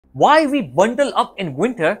Why we bundle up in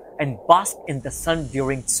winter and bask in the sun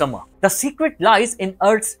during summer. The secret lies in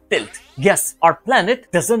Earth's tilt. Yes, our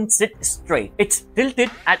planet doesn't sit straight. It's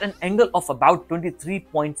tilted at an angle of about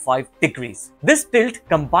 23.5 degrees. This tilt,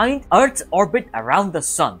 combined Earth's orbit around the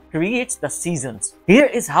sun, creates the seasons. Here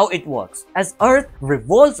is how it works. As Earth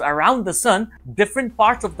revolves around the sun, different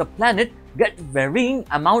parts of the planet get varying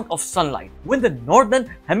amount of sunlight. When the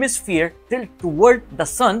northern hemisphere tilts toward the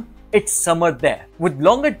sun, it's summer there, with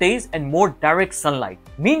longer days and more direct sunlight.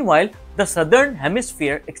 Meanwhile, the southern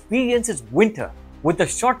hemisphere experiences winter, with the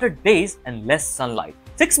shorter days and less sunlight.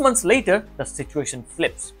 6 months later, the situation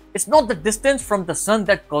flips. It's not the distance from the sun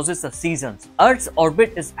that causes the seasons. Earth's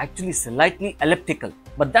orbit is actually slightly elliptical,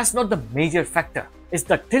 but that's not the major factor. It's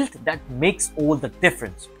the tilt that makes all the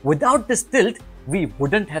difference. Without this tilt, we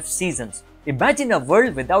wouldn't have seasons. Imagine a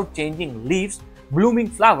world without changing leaves, blooming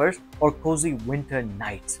flowers, or cozy winter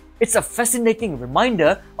nights. It's a fascinating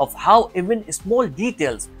reminder of how even small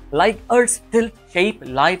details like Earth's tilt shape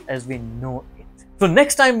life as we know it. So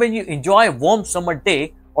next time when you enjoy a warm summer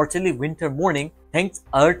day or chilly winter morning, thanks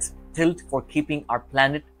Earth's tilt for keeping our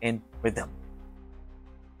planet in rhythm.